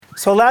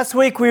So last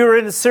week we were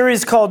in a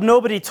series called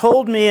Nobody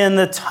Told Me, and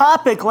the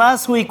topic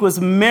last week was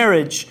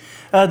marriage.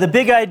 The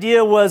big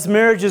idea was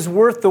marriage is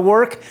worth the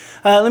work.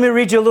 Let me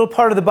read you a little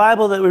part of the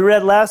Bible that we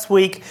read last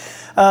week.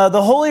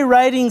 The Holy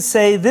Writings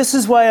say, "This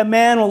is why a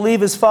man will leave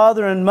his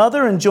father and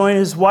mother and join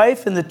his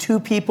wife, and the two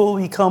people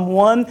will become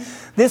one."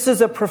 This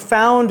is a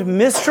profound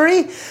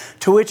mystery,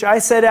 to which I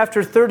said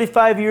after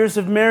 35 years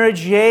of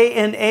marriage, yay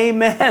and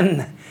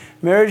amen.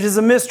 Marriage is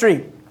a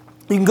mystery.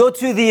 You can go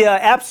to the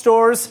app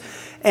stores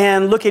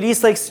and look at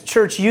East Lakes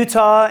Church,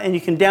 Utah, and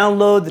you can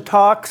download the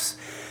talks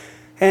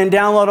and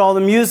download all the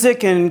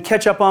music and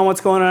catch up on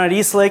what's going on at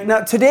East Lake.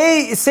 Now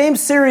today, same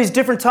series,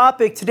 different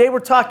topic. Today we're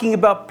talking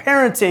about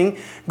parenting.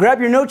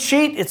 Grab your note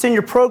sheet, it's in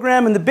your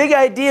program. And the big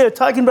idea of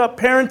talking about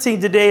parenting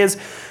today is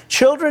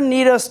children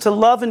need us to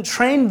love and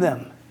train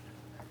them.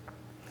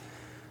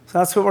 So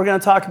that's what we're going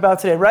to talk about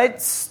today, right?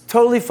 It's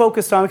totally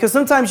focused on, because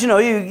sometimes,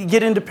 you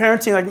get into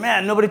parenting like,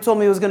 man, nobody told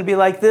me it was going to be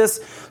like this.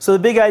 So the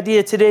big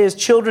idea today is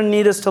children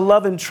need us to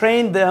love and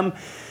train them.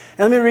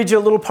 And let me read you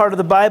a little part of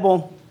the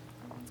Bible.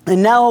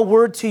 And now a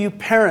word to you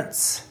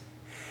parents.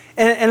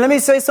 And let me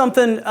say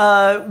something,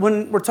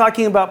 when we're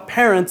talking about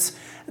parents,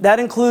 that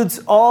includes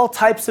all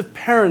types of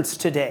parents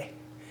today.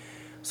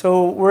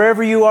 So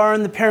wherever you are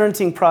in the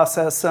parenting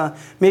process,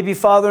 maybe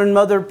father and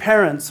mother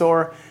parents,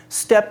 or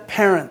step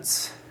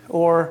parents,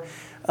 or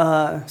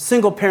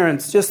single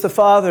parents, just the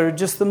father,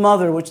 just the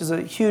mother, which is a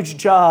huge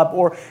job,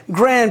 or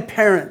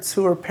grandparents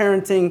who are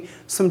parenting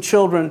some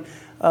children,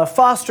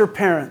 foster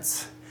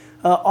parents,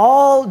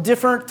 all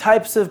different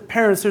types of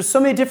parents. There's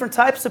so many different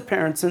types of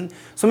parents and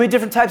so many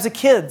different types of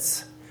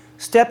kids,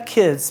 step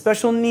kids,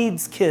 special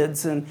needs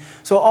kids. And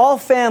so all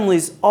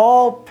families,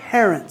 all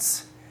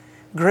parents,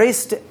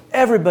 grace to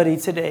everybody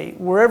today,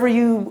 wherever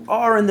you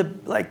are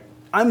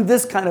I'm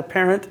this kind of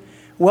parent,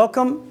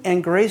 welcome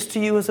and grace to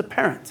you as a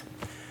parent.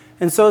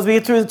 And so as we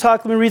get through the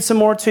talk, let me read some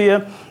more to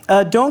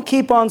you. Don't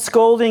keep on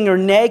scolding or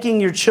nagging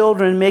your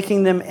children,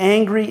 making them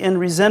angry and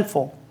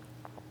resentful.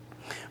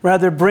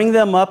 Rather, bring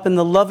them up in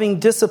the loving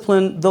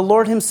discipline the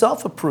Lord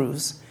himself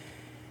approves,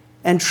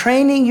 and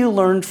training you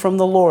learned from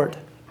the Lord.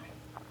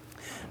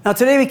 Now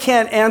today we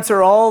can't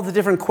answer all the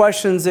different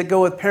questions that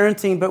go with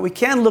parenting, but we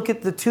can look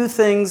at the two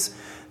things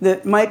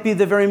that might be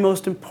the very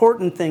most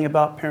important thing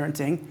about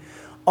parenting.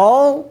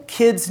 All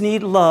kids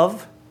need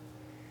love,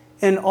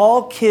 and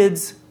all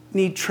kids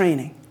need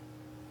training.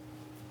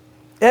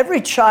 Every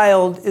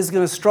child is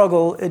going to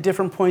struggle at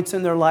different points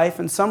in their life,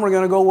 and some are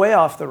going to go way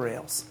off the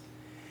rails.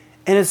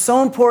 And it's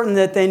so important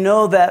that they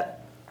know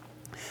that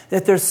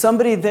there's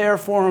somebody there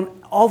for them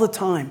all the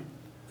time.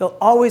 They'll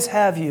always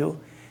have you,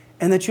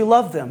 and that you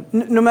love them,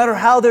 no matter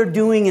how they're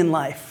doing in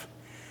life.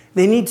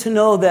 They need to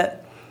know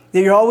that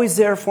you're always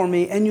there for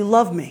me, and you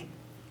love me.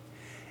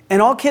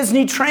 And all kids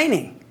need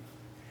training.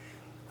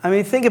 I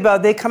mean, think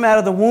about it. They come out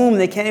of the womb,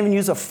 they can't even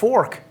use a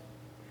fork.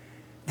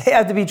 They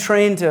have to be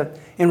trained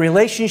in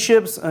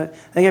relationships. They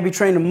got to be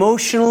trained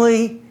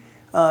emotionally,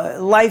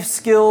 life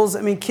skills.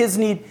 I mean, kids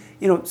need,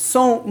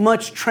 so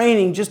much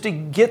training just to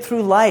get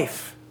through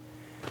life.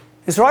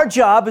 And so our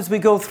job as we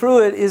go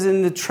through it is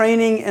in the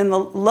training and the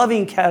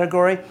loving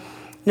category.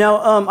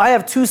 Now, I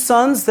have two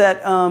sons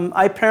that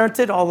I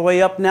parented all the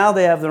way up now.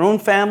 They have their own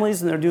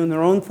families and they're doing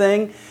their own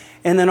thing.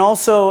 And then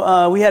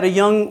also we had a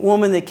young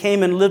woman that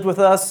came and lived with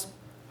us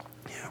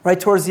right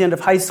towards the end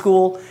of high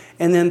school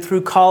and then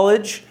through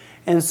college.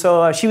 And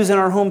so she was in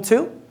our home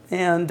too.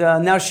 And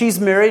now she's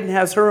married and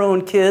has her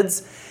own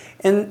kids.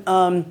 And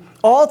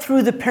all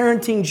through the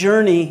parenting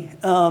journey,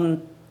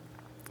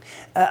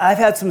 I've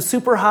had some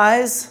super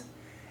highs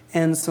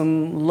and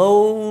some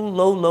low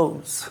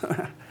lows.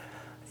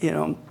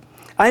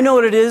 I know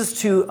what it is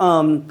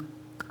to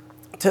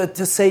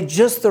say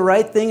just the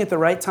right thing at the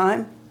right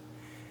time.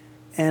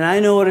 And I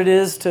know what it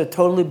is to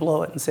totally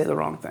blow it and say the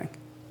wrong thing.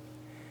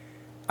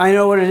 I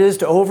know what it is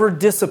to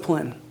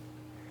over-discipline.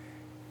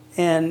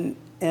 And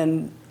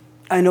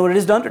I know what it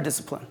is to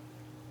under-discipline.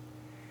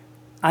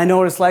 I know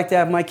what it's like to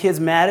have my kids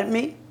mad at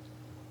me.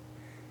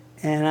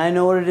 And I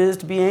know what it is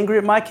to be angry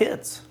at my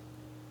kids.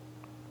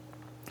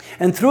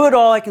 And through it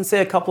all, I can say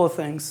a couple of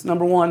things.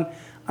 Number one,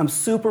 I'm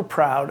super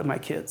proud of my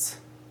kids.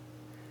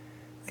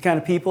 The kind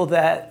of people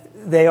that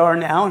they are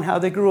now and how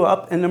they grew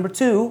up. And number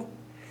two,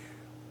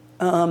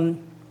 God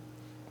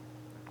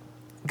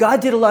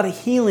did a lot of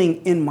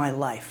healing in my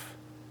life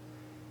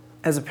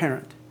as a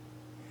parent.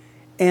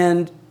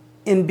 And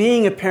in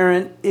being a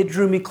parent, it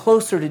drew me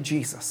closer to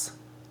Jesus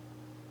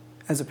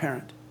as a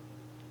parent.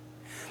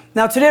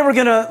 Now today we're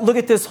going to look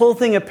at this whole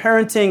thing of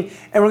parenting,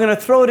 and we're going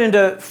to throw it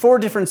into 4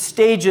 different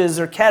stages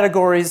or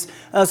categories.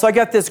 So I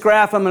got this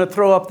graph I'm going to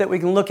throw up that we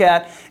can look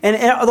at. And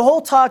the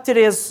whole talk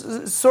today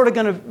is sort of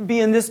going to be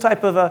in this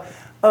type of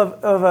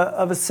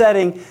of a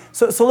setting.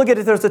 So look at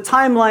it. There's a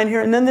timeline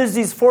here, and then there's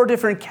these 4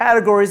 different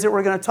categories that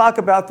we're going to talk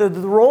about. The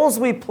roles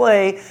we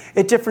play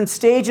at different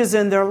stages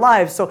in their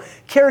lives. So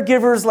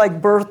caregivers,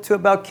 like birth to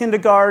about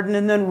kindergarten,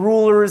 and then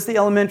rulers, the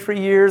elementary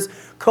years,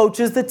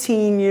 coaches, the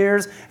teen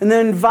years, and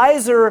then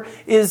advisor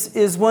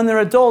is when they're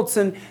adults,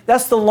 and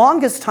that's the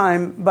longest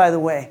time, by the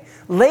way.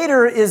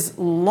 Later is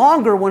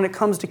longer when it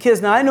comes to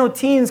kids. Now, I know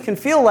teens can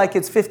feel like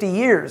it's 50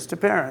 years to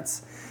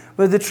parents.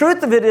 But the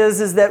truth of it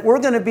is that we're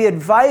going to be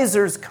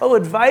advisors,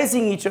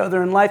 co-advising each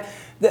other in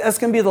life. That's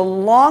going to be the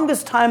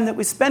longest time that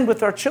we spend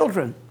with our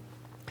children.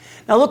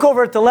 Now look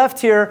over at the left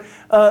here.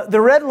 The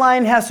red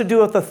line has to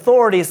do with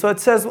authority. So it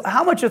says,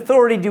 how much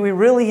authority do we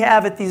really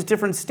have at these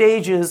different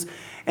stages?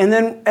 And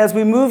then as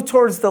we move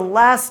towards the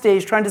last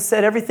stage, trying to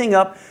set everything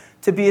up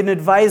to be an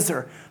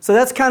advisor. So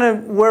that's kind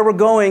of where we're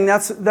going.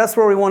 That's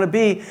where we want to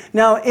be.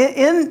 Now,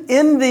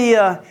 in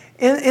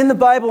the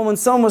Bible, when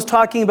someone was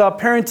talking about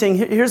parenting,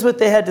 here's what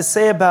they had to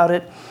say about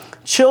it.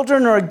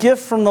 Children are a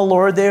gift from the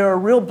Lord. They are a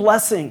real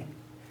blessing.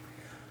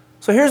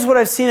 So here's what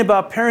I've seen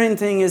about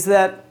parenting is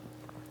that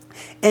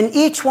in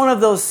each one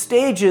of those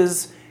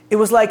stages, it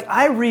was like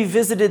I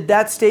revisited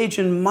that stage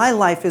in my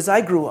life as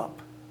I grew up.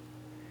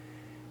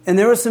 And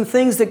there were some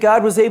things that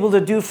God was able to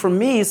do for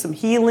me, some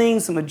healing,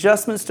 some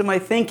adjustments to my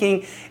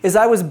thinking, as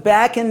I was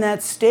back in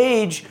that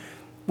stage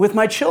with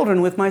my children,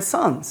 with my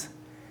sons.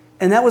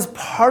 And that was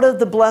part of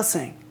the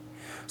blessing.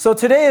 So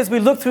today, as we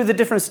look through the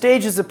different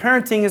stages of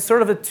parenting, it's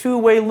sort of a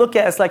two-way look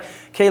at it. It's like,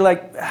 okay,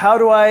 like how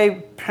do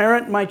I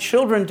parent my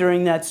children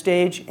during that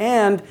stage?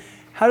 And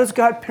how does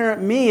God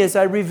parent me as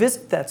I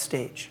revisit that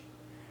stage?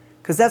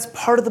 Because that's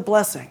part of the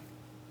blessing.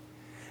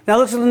 Now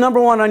look at the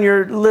number 1 on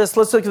your list.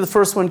 Let's look at the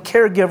first one,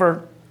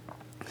 caregiver.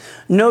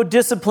 No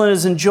discipline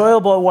is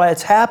enjoyable while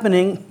it's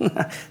happening.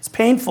 It's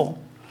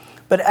painful.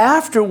 But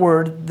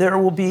afterward, there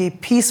will be a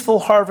peaceful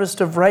harvest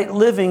of right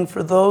living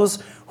for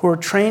those who are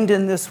trained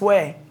in this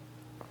way.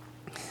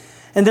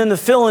 And then the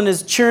fill-in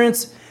is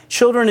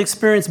children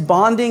experience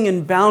bonding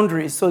and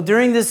boundaries. So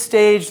during this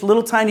stage,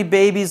 little tiny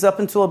babies up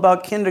until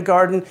about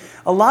kindergarten,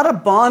 a lot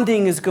of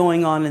bonding is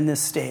going on in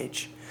this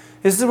stage.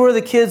 This is where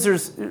the kids are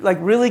like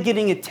really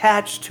getting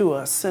attached to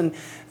us. And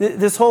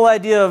this whole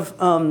idea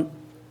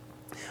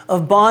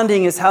of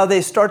bonding is how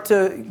they start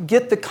to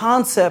get the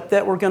concept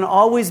that we're going to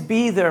always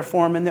be there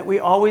for them and that we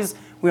always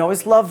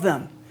love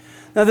them.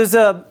 Now there's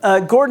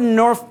Gordon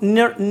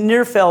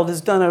Neerfeld has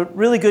done a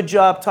really good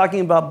job talking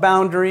about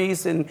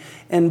boundaries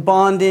and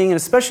bonding, and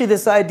especially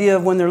this idea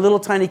of when they're little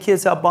tiny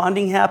kids, how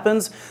bonding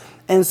happens.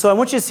 And so I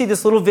want you to see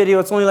this little video.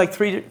 It's only like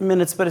 3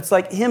 minutes, but it's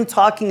like him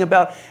talking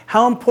about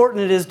how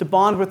important it is to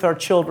bond with our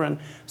children.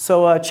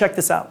 So check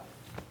this out.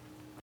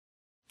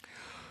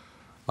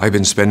 I've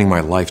been spending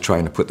my life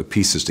trying to put the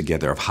pieces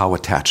together of how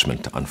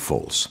attachment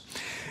unfolds.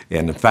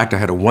 And in fact, I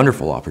had a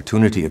wonderful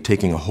opportunity of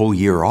taking a whole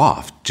year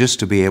off just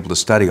to be able to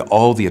study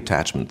all the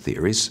attachment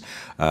theories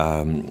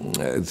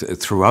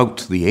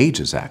throughout the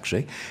ages,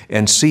 actually,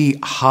 and see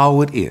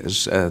how it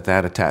is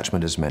that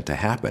attachment is meant to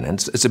happen. And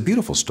it's a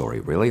beautiful story,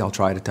 really. I'll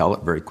try to tell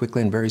it very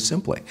quickly and very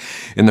simply.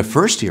 In the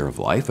first year of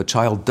life, a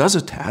child does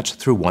attach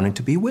through wanting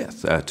to be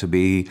with, to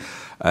be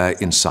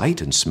in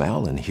sight and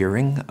smell and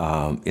hearing,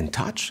 in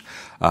touch.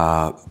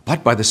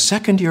 But by the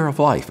second year of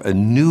life, a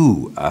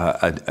new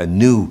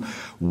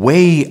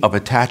way of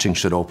attaching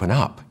should open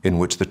up, in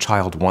which the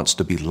child wants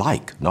to be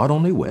like, not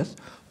only with,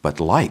 but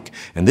like.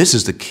 And this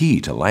is the key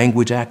to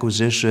language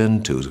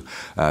acquisition, to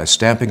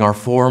stamping our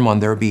form on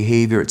their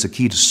behavior. It's a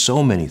key to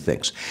so many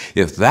things.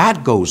 If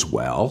that goes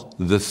well,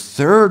 the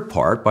third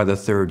part, by the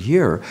third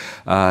year,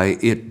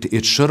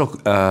 a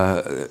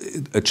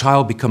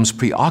child becomes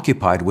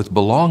preoccupied with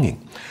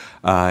belonging.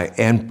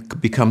 And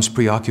becomes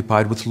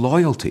preoccupied with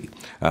loyalty,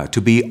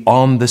 to be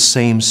on the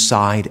same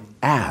side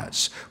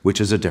as, which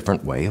is a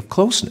different way of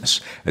closeness,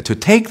 to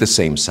take the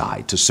same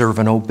side, to serve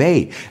and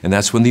obey. And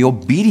that's when the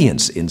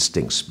obedience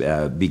instincts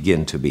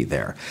begin to be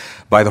there.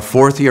 By the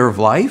fourth year of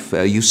life,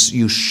 you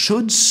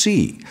should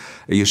see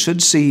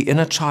in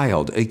a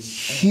child a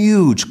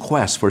huge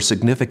quest for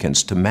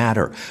significance, to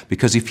matter,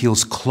 because he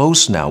feels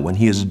close now when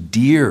he is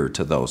dear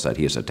to those that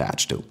he is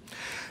attached to.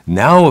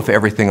 Now, if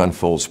everything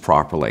unfolds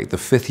properly, the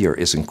fifth year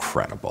is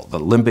incredible. The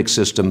limbic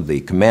system,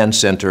 the command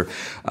center,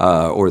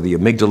 or the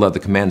amygdala, the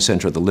command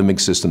center of the limbic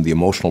system, the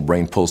emotional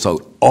brain pulls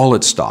out all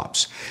its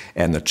stops.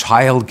 And the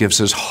child gives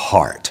his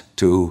heart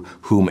to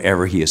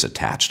whomever he is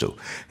attached to.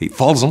 He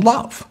falls in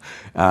love.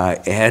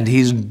 And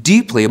he's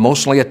deeply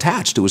emotionally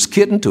attached to his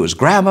kitten, to his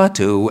grandma,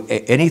 to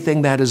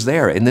anything that is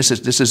there. And this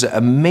is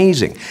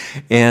amazing.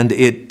 And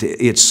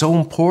it's so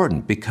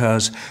important,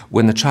 because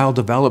when the child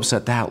develops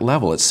at that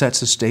level, it sets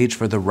the stage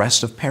for the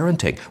rest of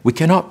parenting. We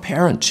cannot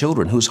parent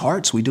children whose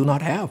hearts we do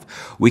not have.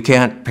 We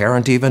can't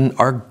parent even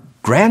our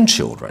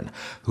grandchildren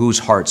whose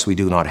hearts we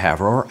do not have,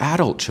 or our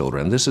adult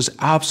children. This is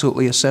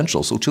absolutely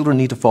essential. So children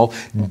need to fall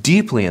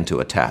deeply into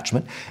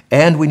attachment,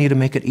 and we need to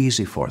make it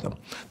easy for them.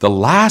 The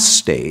last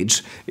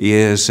stage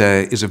is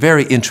a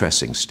very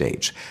interesting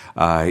stage.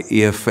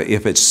 If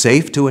it's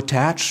safe to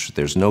attach,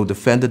 there's no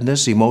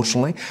defendedness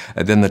emotionally,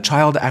 then the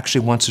child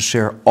actually wants to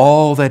share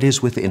all that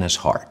is within his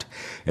heart.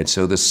 And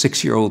so the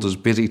 6-year-old is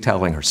busy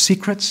telling her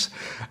secrets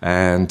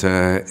and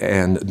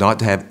not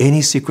to have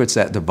any secrets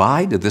that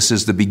divide. This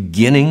is the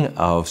beginning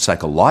of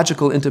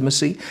psychological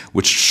intimacy,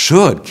 which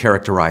should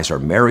characterize our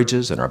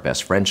marriages and our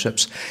best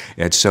friendships.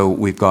 And so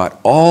we've got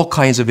all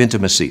kinds of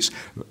intimacies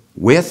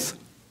with,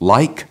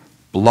 like,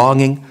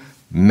 belonging,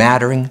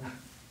 mattering,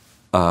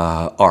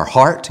 our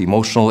heart,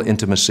 emotional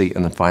intimacy,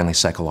 and then finally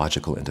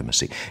psychological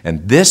intimacy.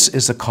 And this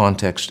is the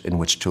context in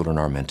which children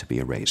are meant to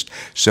be raised.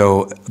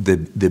 So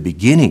the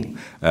beginning,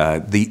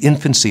 the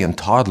infancy and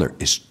toddler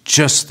is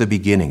just the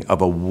beginning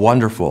of a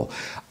wonderful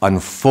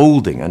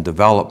unfolding and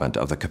development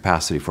of the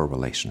capacity for a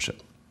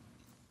relationship.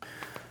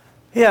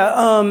 Yeah,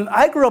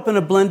 I grew up in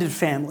a blended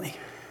family.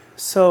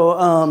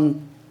 So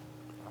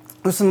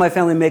this is my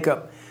family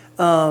makeup.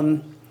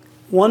 1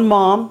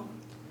 mom,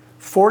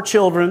 4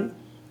 children,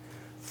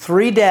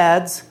 3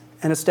 dads,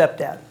 and a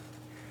stepdad.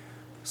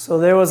 So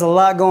there was a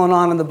lot going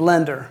on in the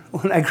blender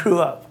when I grew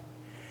up.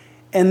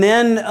 And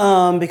then,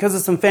 because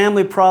of some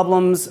family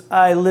problems,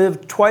 I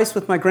lived twice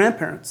with my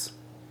grandparents,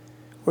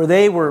 where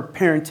they were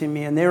parenting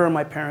me, and they were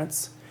my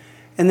parents.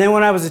 And then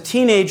when I was a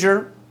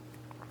teenager,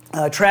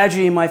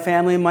 tragedy in my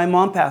family, my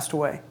mom passed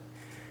away.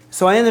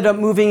 So I ended up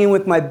moving in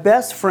with my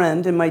best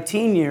friend in my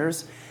teen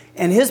years,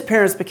 and his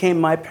parents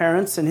became my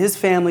parents, and his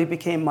family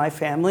became my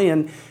family,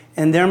 and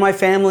they're my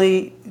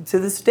family to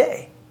this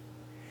day.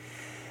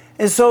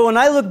 And so when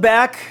I look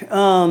back,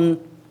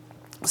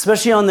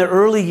 especially on the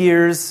early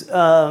years,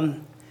 I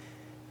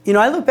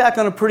look back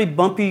on a pretty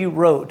bumpy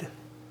road.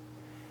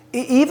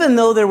 Even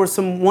though there were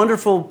some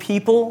wonderful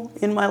people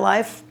in my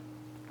life,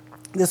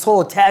 this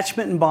whole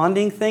attachment and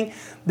bonding thing,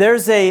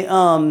 there's a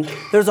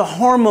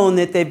hormone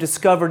that they've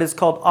discovered. It's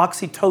called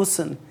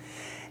oxytocin.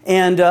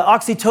 And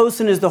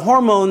oxytocin is the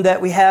hormone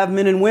that we have,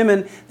 men and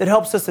women, that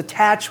helps us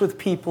attach with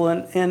people.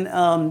 And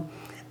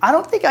I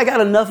don't think I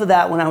got enough of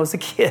that when I was a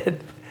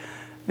kid.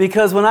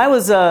 Because when I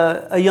was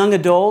a young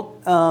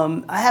adult,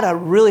 I had a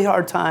really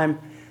hard time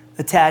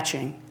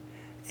attaching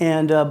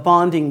and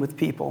bonding with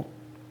people.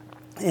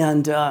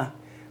 And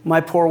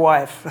my poor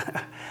wife.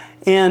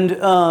 And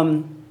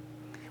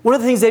one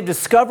of the things they've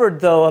discovered,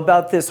 though,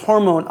 about this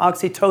hormone,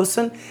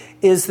 oxytocin,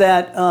 is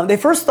that they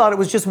first thought it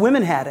was just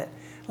women had it.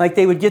 Like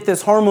they would get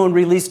this hormone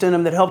released in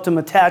them that helped them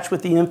attach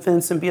with the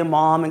infants and be a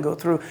mom and go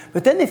through.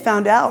 But then they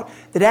found out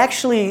that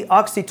actually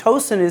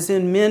oxytocin is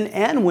in men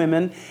and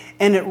women,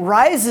 and it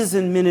rises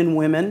in men and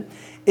women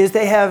is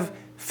they have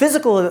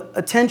physical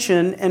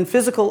attention and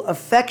physical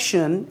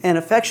affection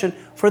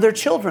for their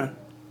children.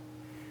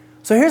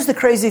 So here's the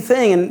crazy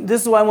thing, and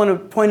this is why I want to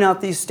point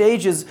out these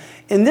stages.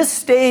 In this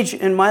stage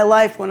in my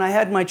life when I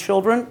had my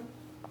children,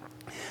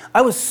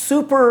 I was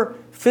super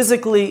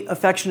physically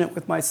affectionate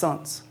with my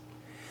sons.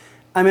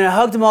 I mean, I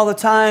hugged them all the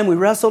time. We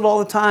wrestled all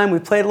the time. We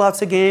played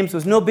lots of games. It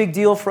was no big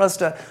deal for us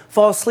to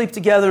fall asleep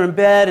together in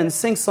bed and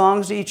sing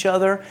songs to each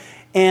other.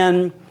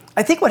 And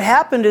I think what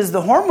happened is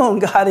the hormone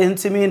got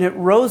into me and it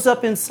rose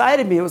up inside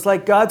of me. It was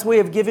like God's way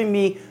of giving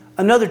me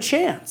another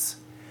chance.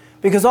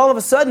 Because all of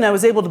a sudden I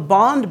was able to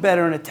bond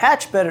better and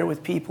attach better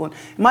with people. In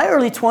my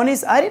early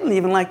 20s, I didn't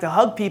even like to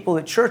hug people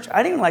at church. I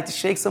didn't even like to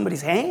shake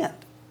somebody's hand.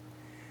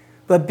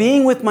 But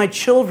being with my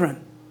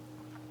children,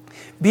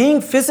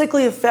 being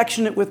physically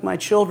affectionate with my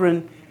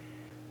children,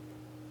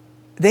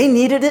 they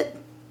needed it,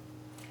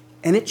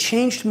 and it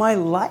changed my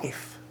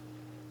life.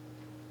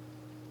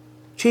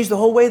 Changed the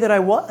whole way that I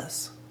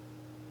was.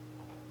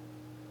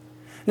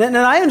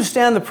 Now I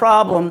understand the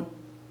problem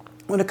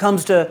when it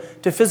comes to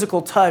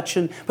physical touch,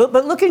 but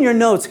look in your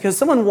notes, because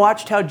someone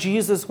watched how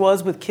Jesus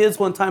was with kids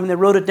one time, and they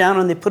wrote it down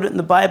and they put it in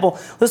the Bible.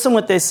 Listen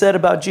what they said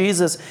about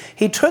Jesus.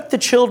 He took the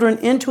children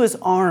into his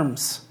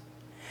arms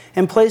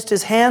and placed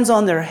his hands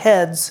on their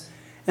heads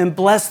and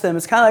bless them.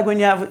 It's kind of like when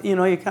you have, you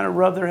kind of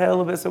rub their head a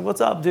little bit and say, "What's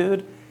up,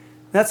 dude?"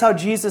 That's how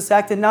Jesus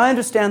acted. Now I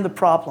understand the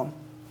problem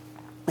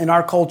in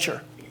our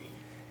culture.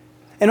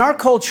 In our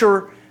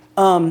culture,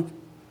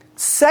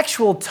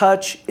 sexual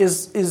touch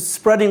is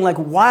spreading like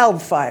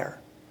wildfire.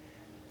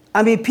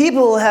 I mean,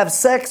 people have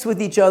sex with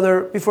each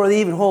other before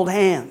they even hold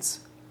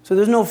hands. So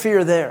there's no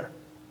fear there.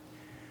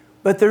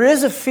 But there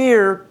is a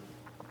fear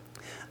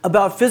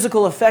about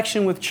physical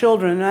affection with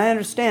children, and I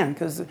understand,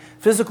 because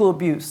physical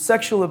abuse,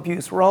 sexual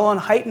abuse, we're all on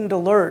heightened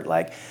alert.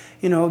 Like,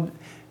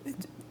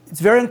 it's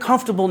very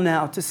uncomfortable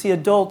now to see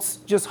adults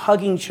just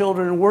hugging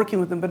children and working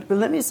with them. But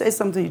let me say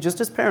something to you,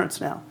 just as parents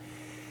now.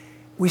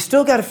 We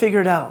still got to figure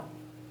it out,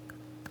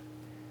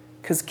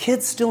 because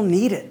kids still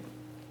need it.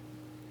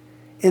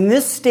 In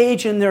this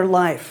stage in their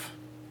life,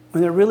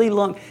 when they're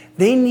really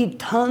they need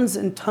tons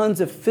and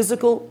tons of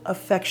physical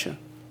affection,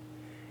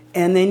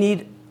 and they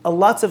need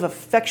lots of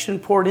affection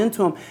poured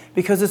into them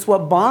because it's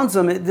what bonds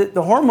them.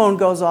 The hormone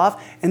goes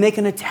off and they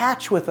can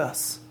attach with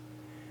us.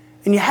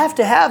 And you have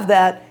to have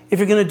that if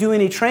you're going to do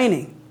any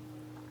training.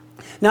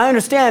 Now I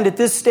understand at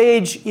this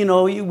stage,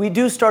 we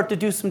do start to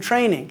do some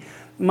training.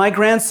 My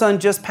grandson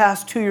just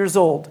passed 2 years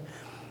old.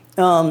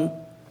 And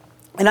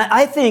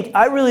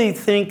I really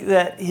think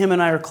that him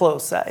and I are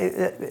close.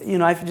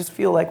 I just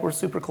feel like we're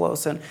super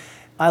close. And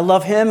I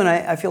love him and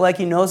I feel like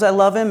he knows I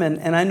love him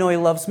and I know he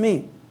loves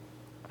me.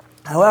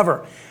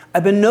 However,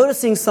 I've been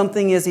noticing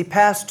something as he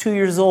passed 2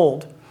 years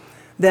old,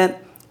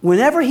 that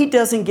whenever he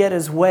doesn't get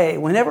his way,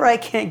 whenever I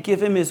can't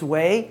give him his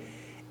way,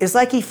 it's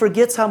like he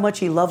forgets how much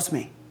he loves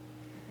me.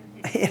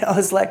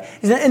 It's like,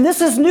 and this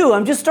is new.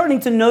 I'm just starting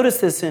to notice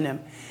this in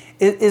him.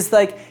 It's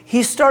like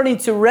he's starting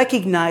to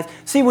recognize.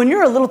 See, when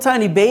you're a little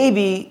tiny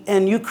baby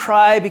and you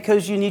cry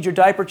because you need your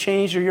diaper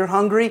changed or you're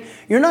hungry,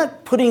 you're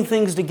not putting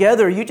things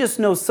together. You just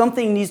know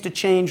something needs to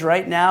change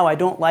right now. I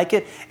don't like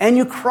it. And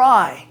you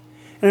cry.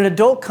 And an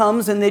adult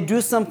comes and they do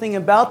something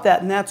about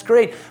that, and that's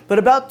great. But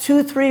about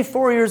 2, 3,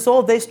 4 years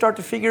old, they start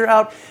to figure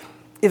out,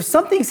 if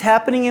something's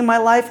happening in my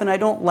life and I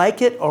don't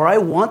like it, or I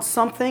want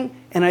something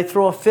and I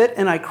throw a fit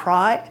and I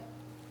cry,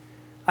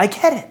 I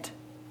get it.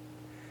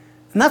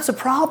 And that's a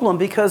problem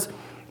because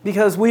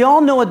we all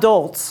know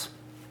adults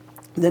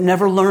that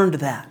never learned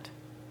that.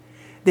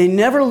 They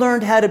never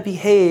learned how to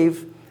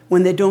behave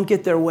when they don't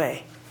get their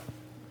way.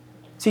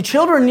 See,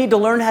 children need to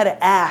learn how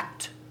to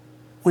act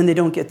when they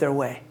don't get their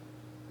way.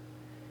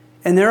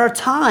 And there are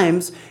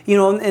times,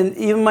 and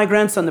even my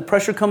grandson, the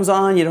pressure comes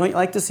on. You don't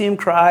like to see him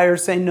cry or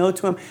say no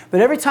to him.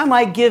 But every time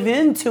I give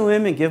in to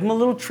him and give him a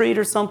little treat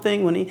or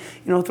something, when he,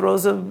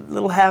 throws a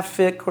little half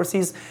fit, of course,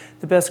 he's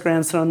the best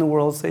grandson in the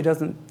world, so he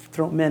doesn't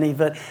throw many.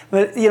 But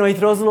he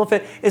throws a little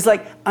fit. It's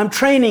like I'm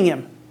training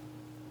him.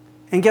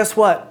 And guess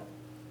what?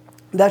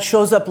 That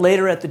shows up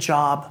later at the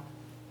job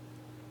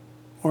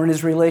or in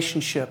his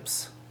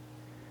relationships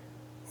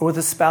or with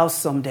a spouse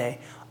someday.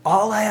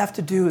 All I have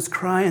to do is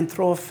cry and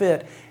throw a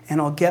fit,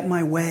 and I'll get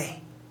my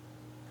way.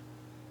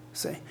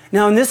 See?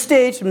 Now, in this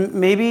stage,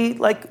 maybe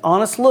like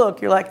honest look,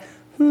 you're like,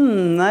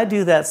 I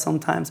do that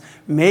sometimes.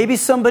 Maybe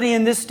somebody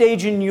in this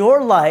stage in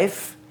your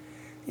life,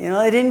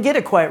 they didn't get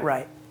it quite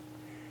right.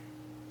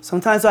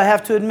 Sometimes I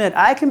have to admit,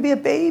 I can be a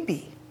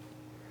baby.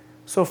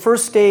 So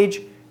first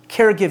stage,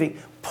 caregiving.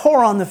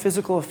 Pour on the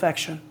physical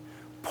affection.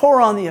 Pour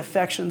on the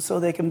affection so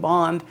they can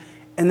bond.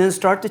 And then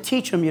start to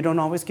teach them you don't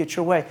always get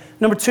your way.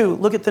 Number 2,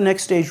 look at the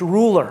next stage,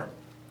 ruler.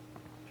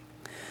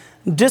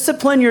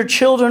 Discipline your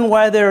children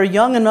while they're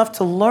young enough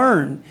to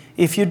learn.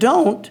 If you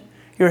don't,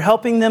 you're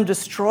helping them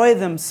destroy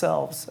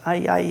themselves.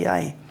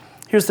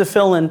 Here's the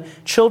fill-in.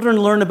 Children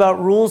learn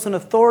about rules and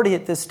authority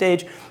at this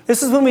stage.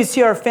 This is when we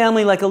see our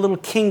family like a little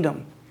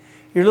kingdom.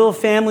 Your little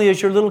family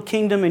is your little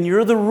kingdom, and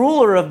you're the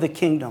ruler of the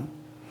kingdom.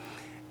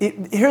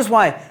 Here's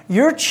why.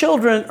 Your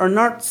children are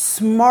not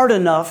smart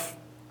enough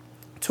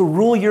to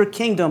rule your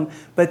kingdom,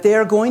 but they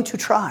are going to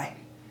try.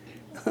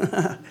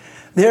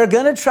 They're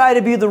going to try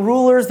to be the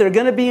rulers. They're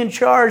going to be in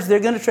charge. They're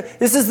going to try.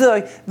 This is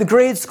the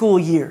grade school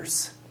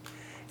years.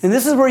 And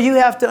this is where you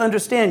have to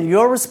understand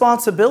your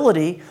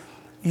responsibility.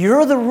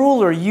 You're the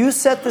ruler. You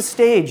set the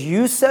stage.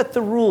 You set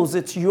the rules.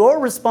 It's your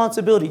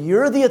responsibility.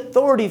 You're the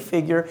authority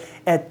figure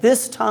at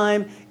this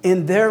time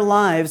in their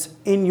lives,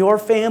 in your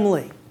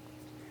family.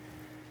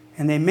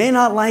 And they may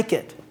not like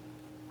it,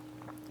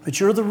 but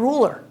you're the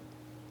ruler.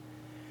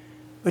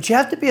 But you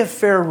have to be a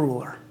fair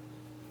ruler.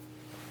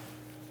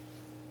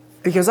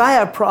 Because I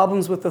have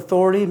problems with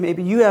authority.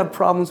 Maybe you have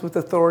problems with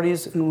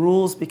authorities and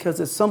rules because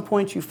at some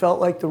point you felt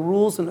like the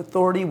rules and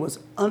authority was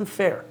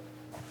unfair.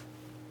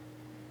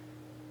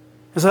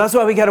 And so that's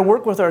why we got to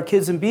work with our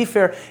kids and be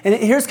fair. And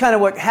here's kind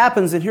of what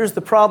happens, and here's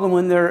the problem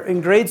when they're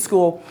in grade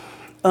school.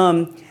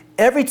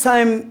 Every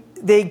time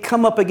they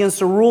come up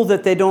against a rule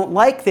that they don't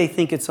like, they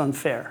think it's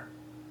unfair.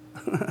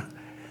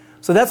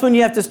 So that's when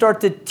you have to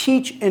start to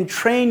teach and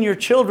train your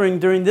children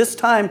during this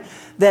time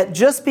that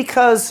just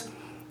because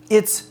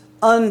it's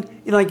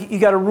like you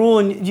got a rule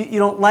and you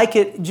don't like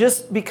it,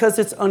 just because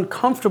it's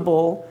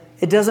uncomfortable,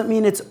 it doesn't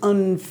mean it's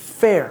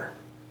unfair.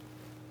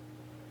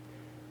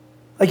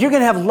 Like you're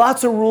going to have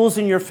lots of rules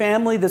in your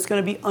family that's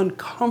going to be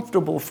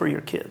uncomfortable for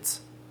your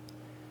kids.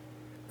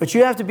 But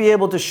you have to be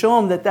able to show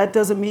them that that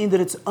doesn't mean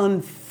that it's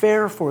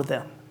unfair for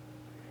them.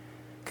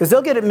 Because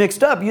they'll get it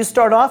mixed up. You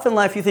start off in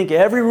life, you think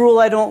every rule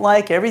I don't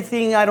like,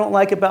 everything I don't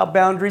like about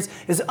boundaries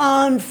is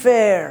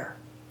unfair.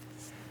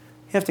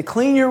 You have to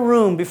clean your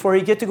room before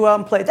you get to go out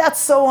and play. That's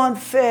so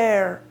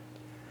unfair.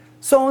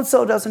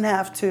 So-and-so doesn't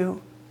have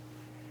to.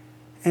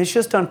 And it's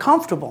just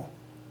uncomfortable.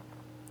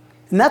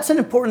 And that's an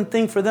important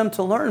thing for them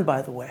to learn,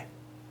 by the way.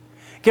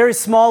 Gary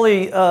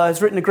Smalley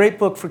has written a great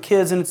book for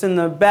kids, and it's in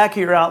the back of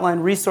your outline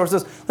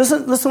resources.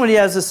 Listen what he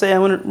has to say. I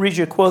want to read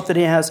you a quote that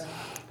he has.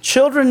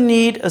 Children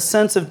need a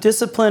sense of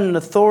discipline and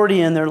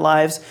authority in their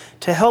lives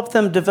to help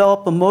them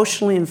develop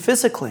emotionally and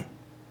physically.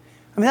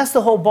 I mean, that's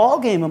the whole ball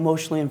game,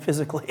 emotionally and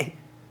physically.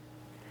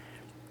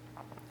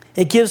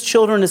 It gives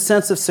children a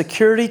sense of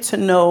security to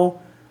know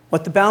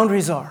what the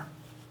boundaries are.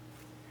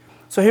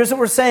 So here's what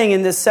we're saying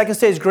in this second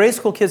stage, grade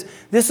school kids.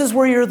 This is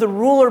where you're the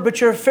ruler,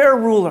 but you're a fair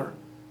ruler.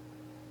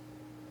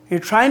 You're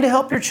trying to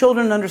help your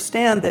children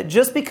understand that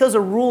just because a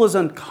rule is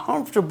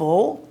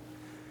uncomfortable,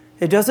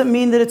 it doesn't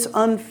mean that it's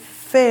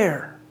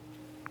unfair.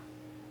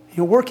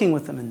 You're working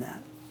with them in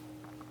that.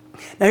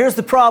 Now here's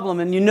the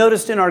problem, and you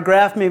noticed in our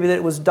graph maybe that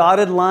it was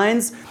dotted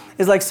lines,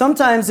 is like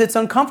sometimes it's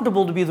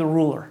uncomfortable to be the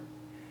ruler.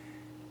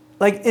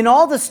 Like in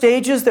all the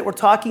stages that we're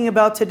talking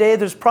about today,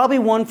 there's probably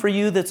one for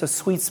you that's a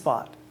sweet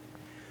spot.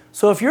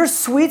 So if your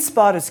sweet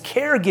spot is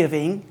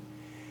caregiving,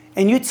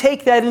 and you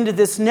take that into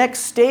this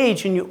next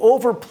stage and you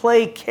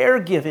overplay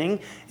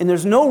caregiving, and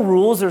there's no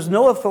rules, there's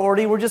no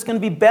authority, we're just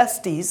going to be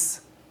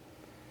besties,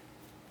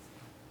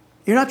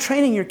 you're not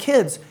training your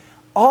kids.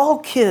 All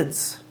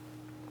kids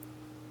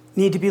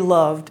need to be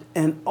loved,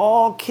 and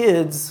all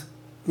kids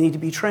need to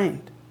be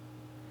trained.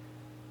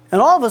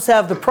 And all of us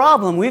have the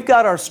problem. We've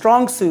got our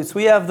strong suits.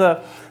 We have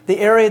the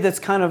area that's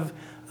kind of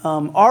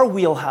our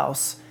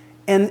wheelhouse.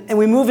 And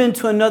we move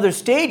into another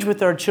stage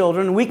with our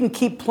children, and we can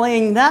keep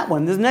playing that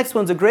one. This next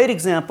one's a great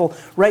example,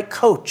 right?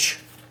 Coach.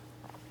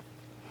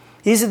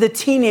 These are the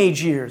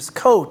teenage years.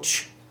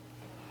 Coach.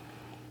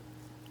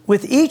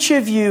 With each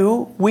of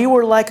you, we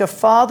were like a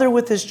father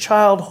with his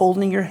child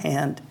holding your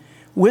hand,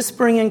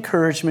 whispering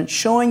encouragement,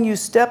 showing you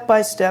step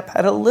by step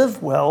how to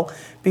live well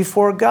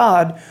before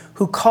God,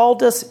 who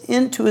called us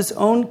into his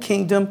own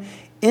kingdom,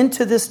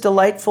 into this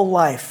delightful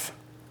life.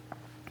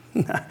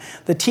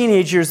 The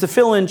teenagers, the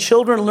fill-in,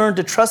 children learn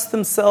to trust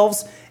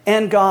themselves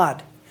and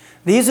God.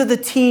 These are the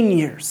teen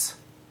years.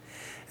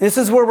 This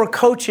is where we're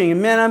coaching.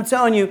 And man, I'm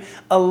telling you,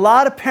 a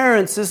lot of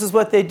parents, this is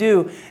what they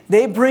do.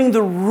 They bring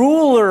the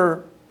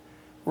ruler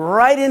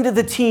right into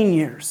the teen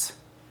years.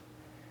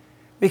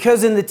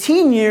 Because in the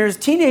teen years,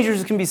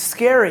 teenagers can be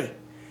scary.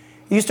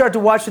 You start to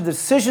watch the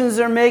decisions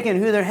they're making,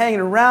 who they're hanging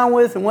around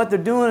with, and what they're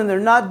doing and they're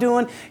not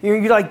doing.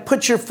 You like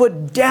put your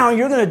foot down.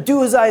 You're going to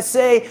do as I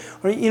say,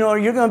 or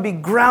you're going to be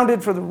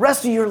grounded for the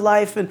rest of your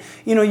life. And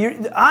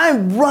I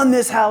run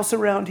this house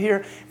around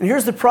here. And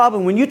here's the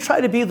problem: when you try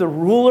to be the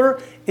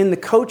ruler in the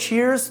coach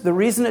years, the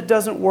reason it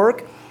doesn't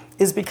work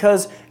is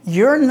because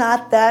you're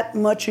not that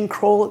much in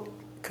control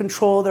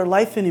of their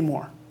life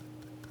anymore.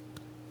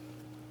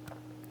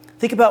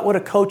 Think about what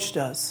a coach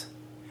does.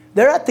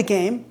 They're at the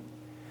game,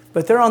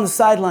 but they're on the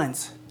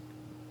sidelines.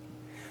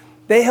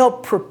 They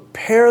help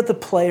prepare the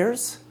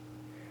players.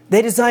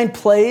 They design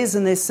plays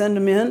and they send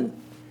them in.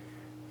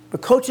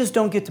 But coaches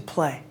don't get to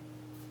play.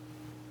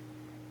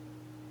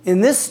 In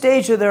this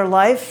stage of their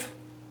life,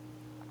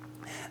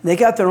 they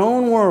got their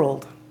own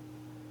world,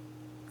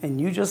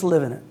 and you just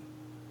live in it.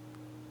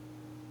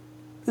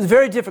 It's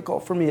very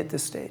difficult for me at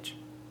this stage,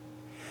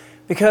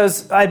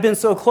 because I'd been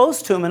so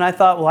close to him, and I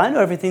thought, well, I know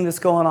everything that's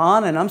going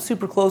on, and I'm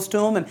super close to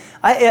him. And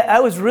I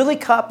was really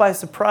caught by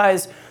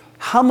surprise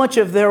how much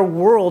of their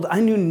world I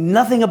knew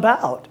nothing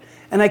about.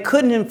 And I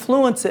couldn't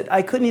influence it.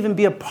 I couldn't even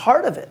be a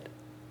part of it.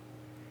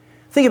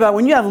 Think about it.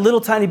 When you have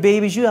little tiny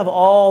babies, you have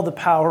all the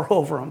power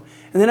over them.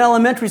 And then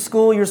elementary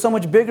school, you're so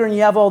much bigger and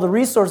you have all the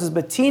resources.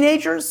 But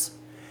teenagers,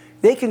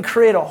 they can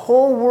create a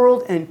whole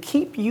world and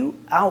keep you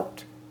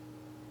out.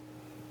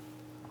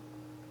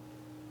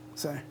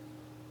 So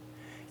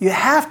you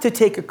have to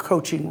take a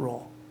coaching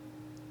role.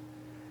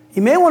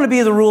 You may want to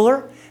be the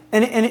ruler.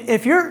 And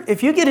if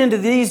you get into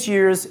these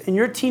years and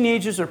your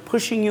teenagers are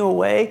pushing you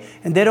away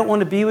and they don't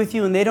want to be with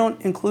you and they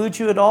don't include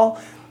you at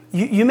all,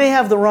 you may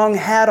have the wrong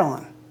hat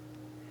on.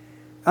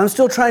 I'm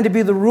still trying to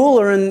be the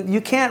ruler, and you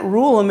can't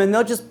rule them, and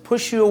they'll just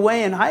push you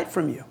away and hide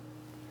from you.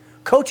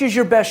 Coach is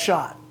your best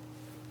shot.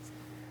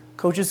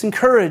 Coaches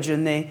encourage,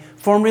 and they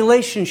form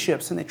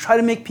relationships, and they try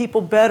to make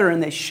people better,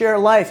 and they share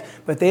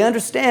life. But they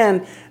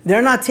understand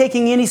they're not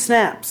taking any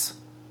snaps.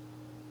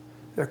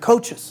 They're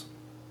coaches.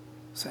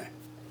 Say,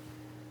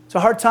 it's a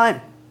hard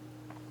time.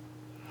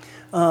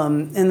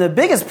 And the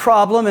biggest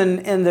problem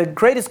and the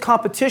greatest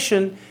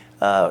competition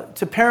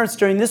to parents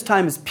during this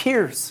time is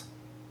peers.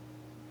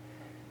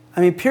 I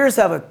mean, peers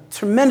have a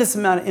tremendous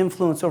amount of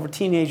influence over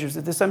teenagers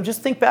at this time.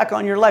 Just think back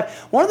on your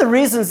life. One of the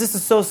reasons this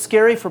is so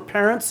scary for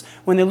parents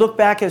when they look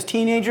back as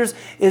teenagers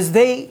is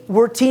they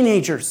were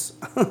teenagers.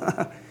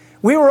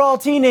 We were all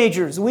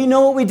teenagers. We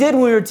know what we did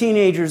when we were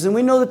teenagers, and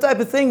we know the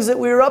type of things that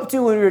we were up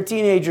to when we were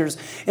teenagers.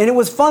 And it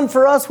was fun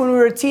for us when we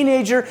were a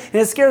teenager, and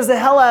it scares the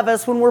hell out of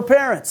us when we're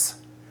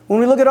parents, when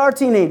we look at our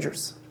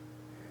teenagers.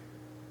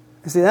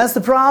 You see, that's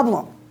the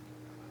problem.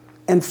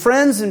 And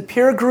friends and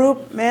peer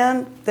group,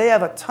 man, they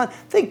have a ton.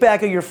 Think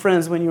back of your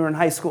friends when you were in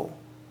high school,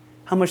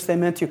 how much they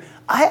meant to you.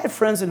 I had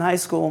friends in high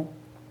school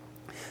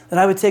that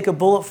I would take a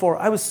bullet for.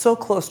 I was so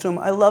close to them.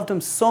 I loved them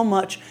so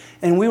much.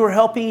 And we were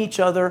helping each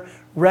other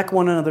wreck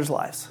one another's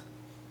lives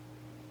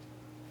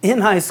in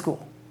high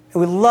school.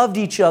 And we loved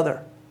each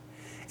other.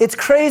 It's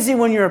crazy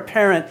when you're a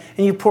parent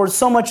and you poured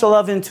so much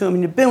love into them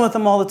and you've been with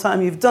them all the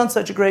time. You've done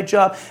such a great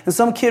job. And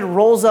some kid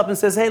rolls up and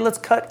says, hey, let's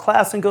cut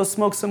class and go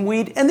smoke some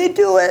weed. And they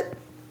do it.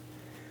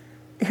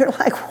 You're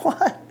like,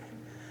 what?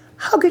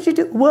 How could you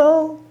do?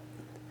 Well,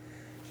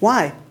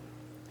 why?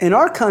 In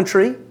our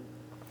country,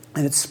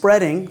 and it's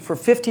spreading for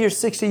 50 or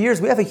 60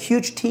 years. We have a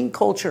huge teen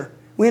culture.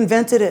 We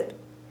invented it.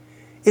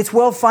 It's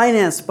well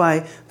financed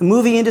by the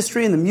movie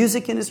industry and the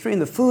music industry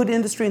and the food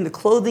industry and the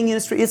clothing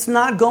industry. It's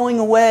not going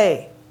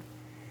away.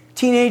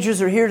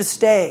 Teenagers are here to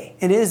stay.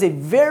 And it is a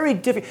very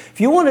difficult...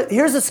 If you want to...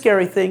 Here's a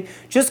scary thing.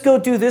 Just go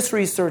do this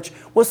research.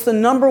 What's the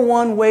number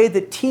one way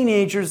that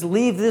teenagers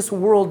leave this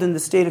world in the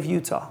state of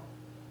Utah?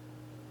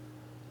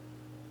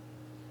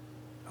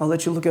 I'll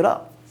let you look it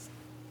up.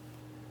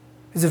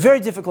 It's a very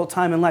difficult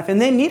time in life.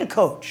 And they need a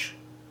coach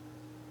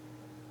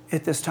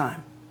at this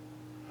time.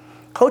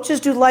 Coaches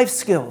do life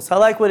skills. I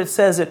like what it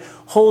says. It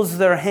holds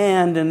their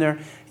hand and their,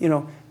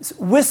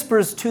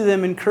 whispers to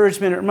them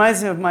encouragement. It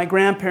reminds me of my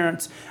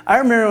grandparents. I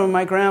remember when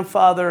my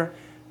grandfather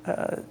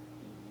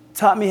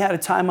taught me how to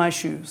tie my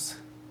shoes.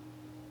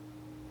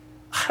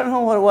 I don't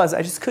know what it was.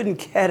 I just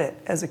couldn't get it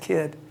as a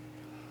kid.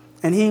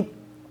 And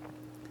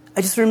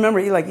I just remember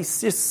he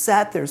just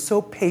sat there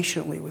so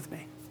patiently with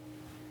me.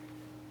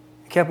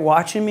 He kept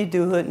watching me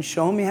do it and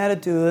showing me how to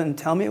do it and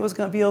telling me it was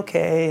going to be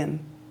okay. And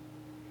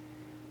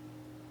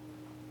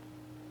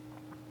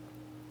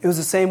it was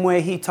the same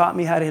way he taught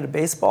me how to hit a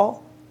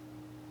baseball,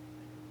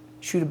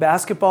 shoot a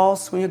basketball,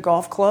 swing a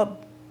golf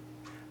club.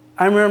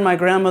 I remember my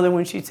grandmother,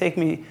 when she'd take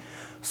me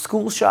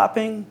school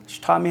shopping, she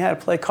taught me how to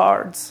play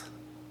cards.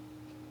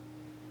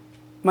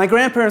 My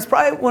grandparents,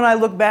 probably when I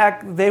look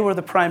back, they were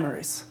the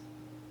primaries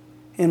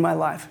in my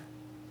life.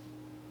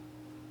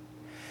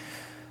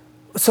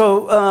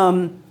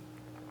 So,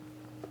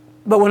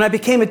 but when I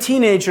became a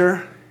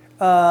teenager,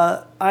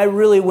 I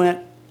really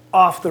went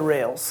off the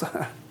rails.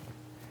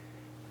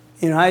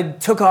 I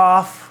took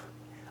off.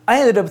 I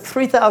ended up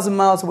 3,000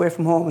 miles away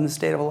from home in the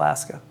state of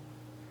Alaska.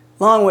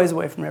 Long ways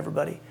away from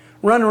everybody.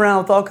 Running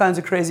around with all kinds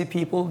of crazy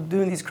people,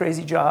 doing these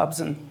crazy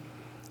jobs.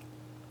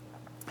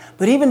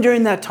 But even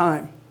during that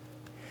time,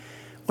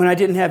 when I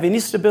didn't have any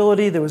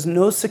stability, there was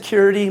no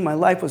security, my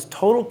life was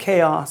total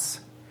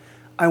chaos,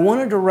 I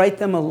wanted to write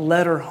them a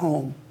letter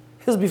home.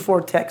 This was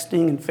before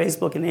texting and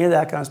Facebook and any of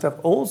that kind of stuff.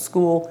 Old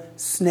school,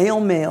 snail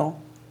mail.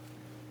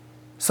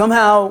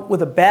 Somehow,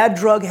 with a bad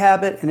drug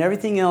habit and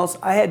everything else,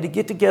 I had to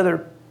get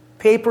together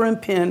paper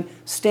and pen,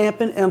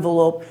 stamp an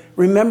envelope,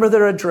 remember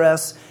their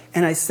address,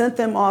 and I sent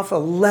them off a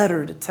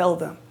letter to tell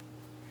them,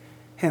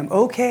 hey, I'm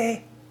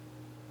okay.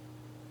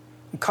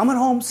 I'm coming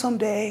home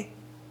someday.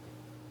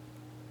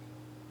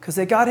 Because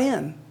they got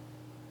in.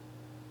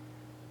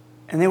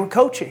 And they were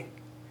coaching.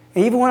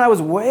 And even when I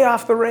was way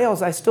off the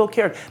rails, I still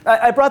cared.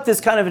 I brought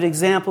this kind of an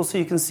example so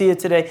you can see it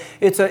today.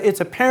 It's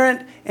a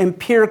parent and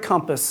peer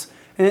compass.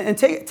 And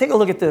take a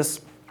look at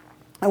this.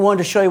 I wanted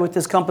to show you what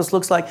this compass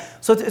looks like.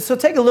 So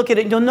take a look at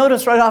it. You'll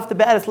notice right off the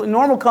bat, it's a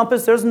normal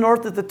compass. There's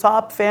north at the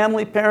top,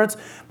 family, parents.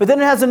 But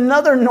then it has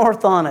another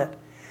north on it.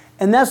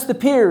 And that's the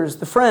peers,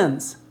 the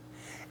friends.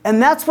 And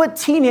that's what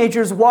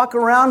teenagers walk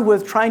around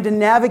with trying to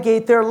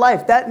navigate their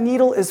life. That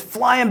needle is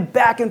flying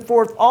back and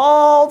forth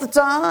all the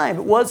time.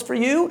 It was for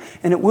you,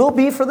 and it will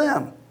be for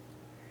them.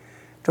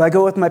 Do I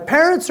go with my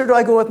parents or do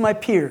I go with my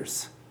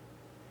peers?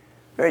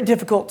 Very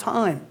difficult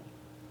time.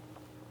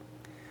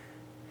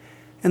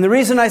 And the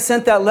reason I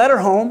sent that letter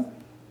home,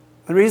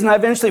 the reason I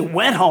eventually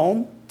went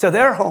home to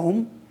their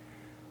home,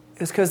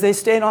 is because they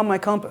stayed on my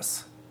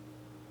compass.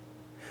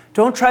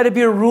 Don't try to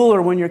be a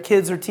ruler when your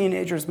kids are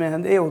teenagers,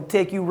 man. They will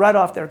take you right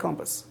off their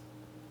compass.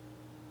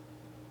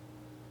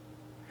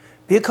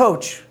 Be a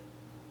coach.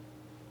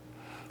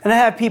 And I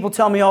have people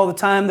tell me all the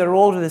time that are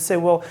older, they say,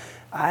 well,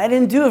 I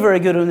didn't do very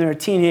good when they were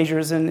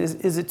teenagers, and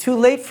is it too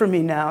late for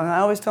me now? And I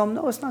always tell them,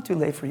 no, it's not too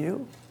late for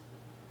you.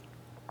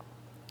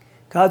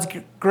 God's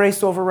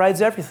grace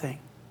overrides everything.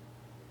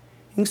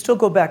 You can still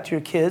go back to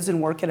your kids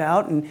and work it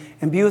out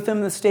and be with them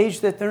in the stage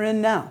that they're in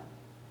now,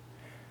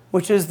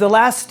 which is the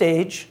last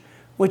stage,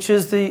 which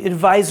is the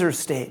advisor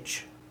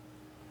stage.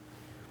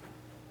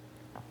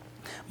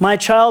 My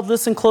child,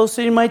 listen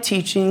closely to my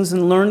teachings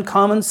and learn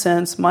common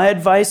sense. My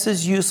advice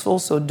is useful,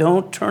 so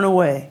don't turn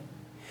away.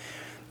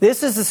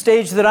 This is the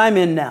stage that I'm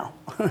in now.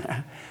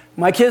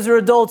 My kids are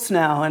adults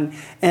now,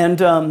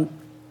 and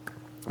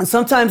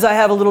sometimes I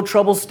have a little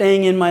trouble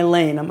staying in my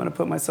lane. I'm going to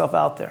put myself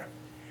out there.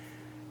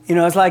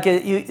 It's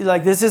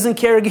like this isn't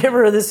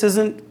caregiver, this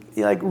isn't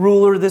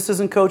ruler, this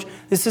isn't coach,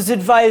 this is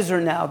advisor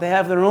now. They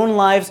have their own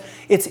lives.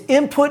 It's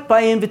input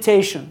by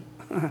invitation.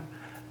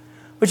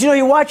 But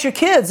you watch your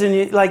kids and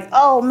you're like,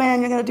 oh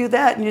man, you're going to do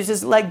that. And it's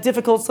just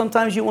difficult.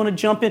 Sometimes you want to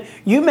jump in.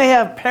 You may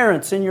have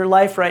parents in your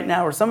life right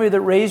now or somebody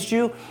that raised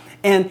you,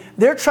 and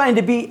they're trying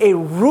to be a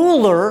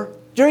ruler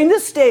during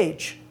this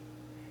stage.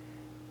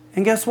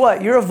 And guess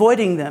what? You're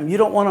avoiding them. You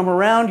don't want them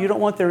around. You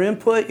don't want their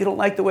input. You don't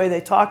like the way they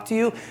talk to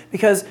you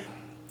because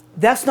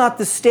that's not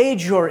the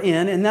stage you're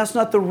in, and that's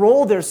not the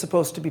role they're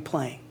supposed to be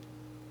playing.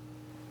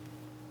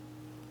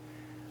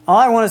 All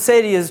I want to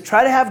say to you is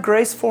try to have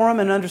grace for them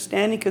and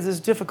understanding because it's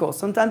difficult.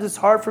 Sometimes it's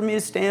hard for me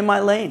to stay in my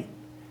lane.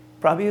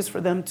 Probably is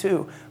for them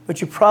too. But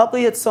you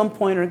probably at some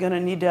point are going to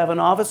need to have an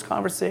honest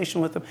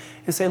conversation with them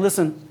and say,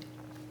 listen,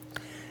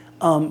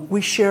 we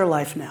share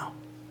life now.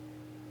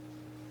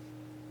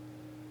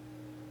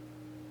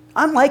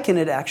 I'm liking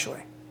it,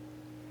 actually.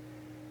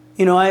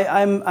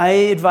 I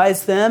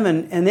advise them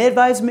and they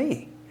advise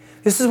me.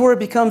 This is where it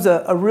becomes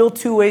a real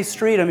two-way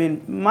street. I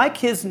mean, my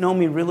kids know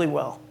me really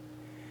well.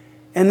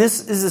 And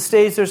this is the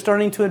stage they're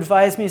starting to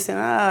advise me, saying,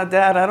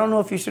 Dad, I don't know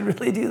if you should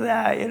really do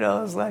that.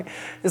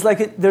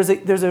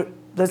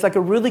 There's like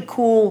a really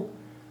cool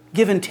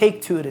give and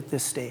take to it at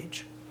this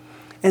stage.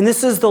 And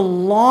this is the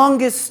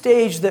longest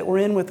stage that we're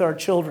in with our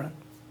children.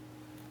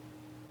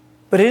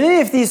 But in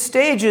any of these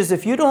stages,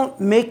 if you don't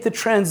make the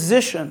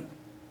transition,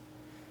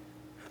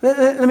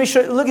 let me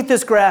show you, look at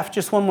this graph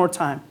just one more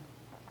time.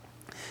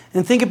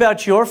 And think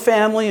about your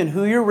family and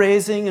who you're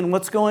raising and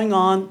what's going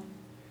on,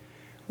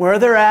 where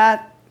they're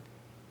at,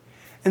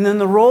 and then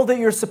the role that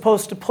you're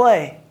supposed to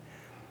play.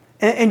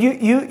 And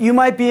you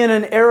might be in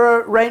an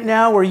era right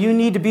now where you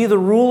need to be the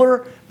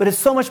ruler, but it's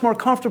so much more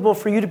comfortable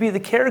for you to be the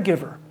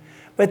caregiver.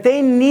 But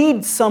they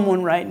need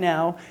someone right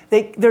now.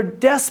 They're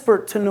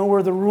desperate to know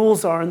where the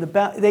rules are, and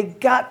they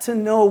got to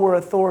know where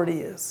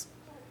authority is.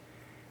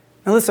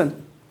 Now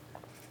listen,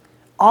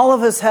 all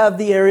of us have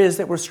the areas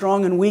that we're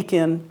strong and weak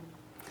in,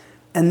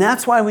 and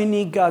that's why we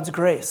need God's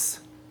grace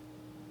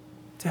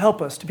to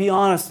help us, to be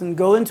honest and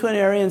go into an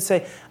area and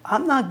say,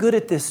 I'm not good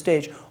at this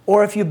stage.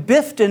 Or if you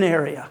biffed an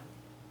area,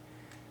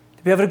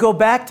 to be able to go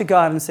back to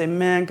God and say,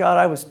 man, God,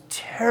 I was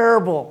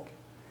terrible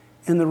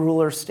in the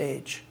ruler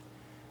stage.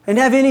 I didn't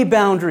have any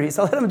boundaries.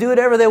 I let them do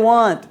whatever they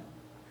want.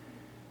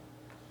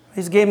 I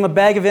just gave them a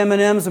bag of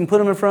M&Ms and put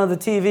them in front of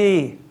the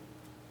TV.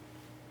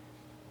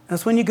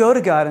 That's when you go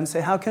to God and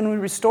say, how can we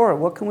restore it?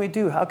 What can we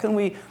do? How can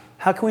we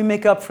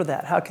make up for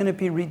that? How can it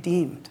be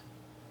redeemed?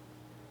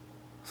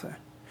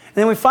 And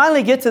then we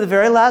finally get to the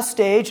very last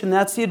stage, and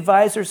that's the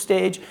advisor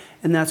stage,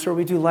 and that's where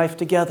we do life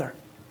together.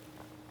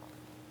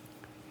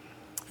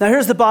 Now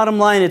here's the bottom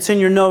line. It's in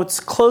your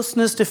notes.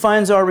 Closeness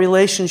defines our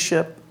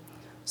relationship.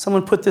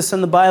 Someone put this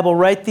in the Bible.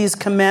 Write these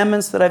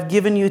commandments that I've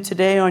given you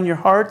today on your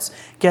hearts.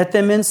 Get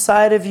them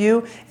inside of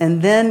you,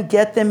 and then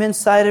get them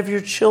inside of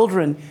your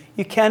children.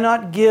 You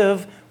cannot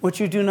give what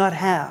you do not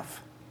have.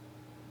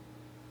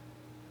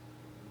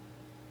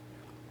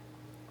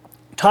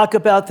 Talk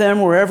about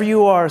them wherever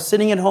you are,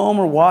 sitting at home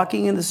or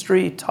walking in the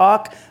street.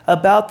 Talk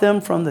about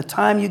them from the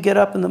time you get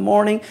up in the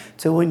morning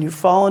to when you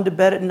fall into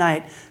bed at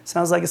night.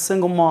 Sounds like a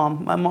single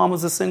mom. My mom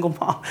was a single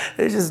mom.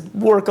 They just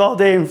work all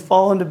day and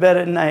fall into bed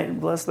at night.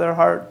 Bless their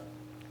heart.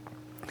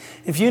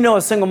 If you know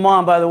a single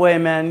mom, by the way,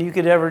 man, you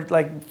could ever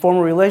form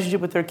a relationship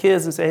with their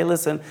kids and say, hey,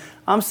 listen,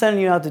 I'm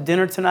sending you out to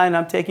dinner tonight and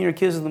I'm taking your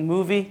kids to the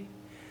movie.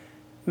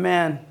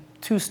 Man,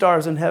 2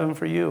 stars in heaven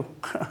for you.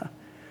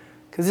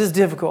 Because it's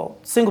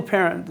difficult. Single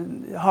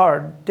parent,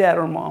 hard, dad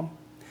or mom.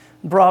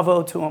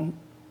 Bravo to them.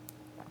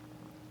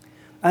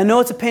 I know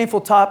it's a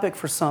painful topic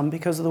for some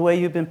because of the way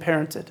you've been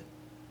parented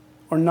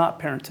or not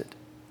parented.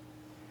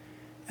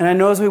 And I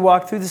know as we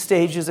walk through the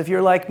stages, if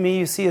you're like me,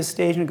 you see a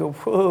stage and go,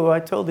 whoa, I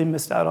totally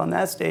missed out on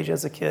that stage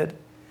as a kid.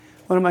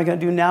 What am I going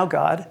to do now,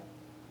 God?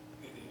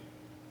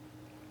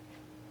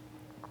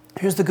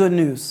 Here's the good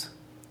news.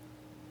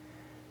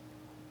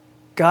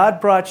 God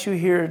brought you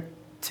here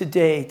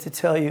today to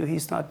tell you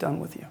He's not done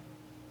with you.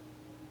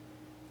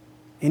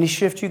 Any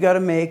shift you got to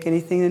make,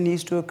 anything that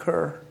needs to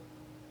occur,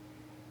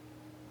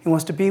 He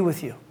wants to be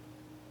with you.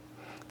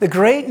 The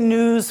great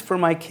news for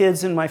my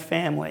kids and my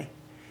family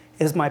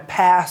is my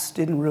past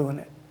didn't ruin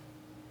it.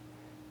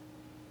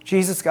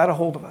 Jesus got a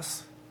hold of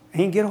us. He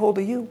can get a hold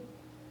of you.